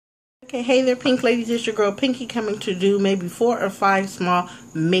Okay, hey there, Pink Ladies. It's your girl Pinky coming to do maybe 4 or 5 small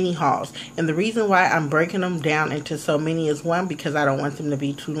mini hauls. And the reason why I'm breaking them down into so many is 1, because I don't want them to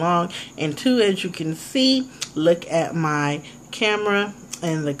be too long. And 2, as you can see, look at my camera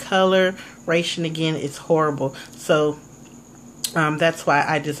and the coloration again, it's horrible. So that's why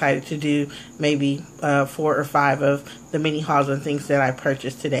I decided to do maybe 4 or 5 of the mini hauls and things that I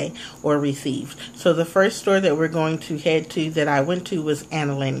purchased today or received. So the first store that we're going to head to that I went to was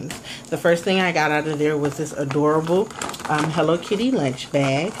Anna Lenning's. The first thing I got out of there was this adorable Hello Kitty lunch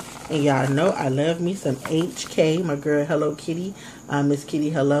bag. And y'all know I love me some HK, my girl Hello Kitty, Miss Kitty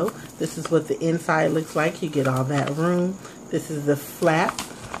Hello. This is what the inside looks like. You get all that room. This is the flap,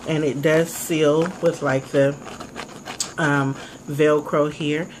 and it does seal with like the Velcro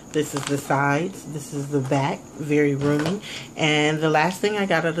here. This is the sides. This is the back. Very roomy. And the last thing I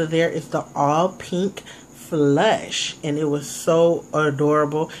got out of there is the all pink flush, and it was so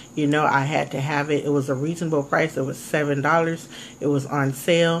adorable. You know, I had to have it. It was a reasonable price. It was $7. It was on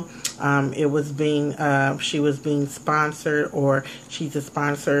sale. It was being she was being sponsored, or she's a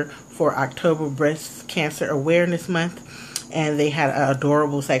sponsor for October Breast Cancer Awareness Month. And they had an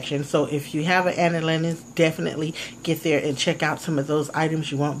adorable section. So if you have an Anna Lenning's, definitely get there and check out some of those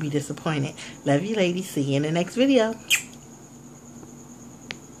items. You won't be disappointed. Love you, ladies. See you in the next video.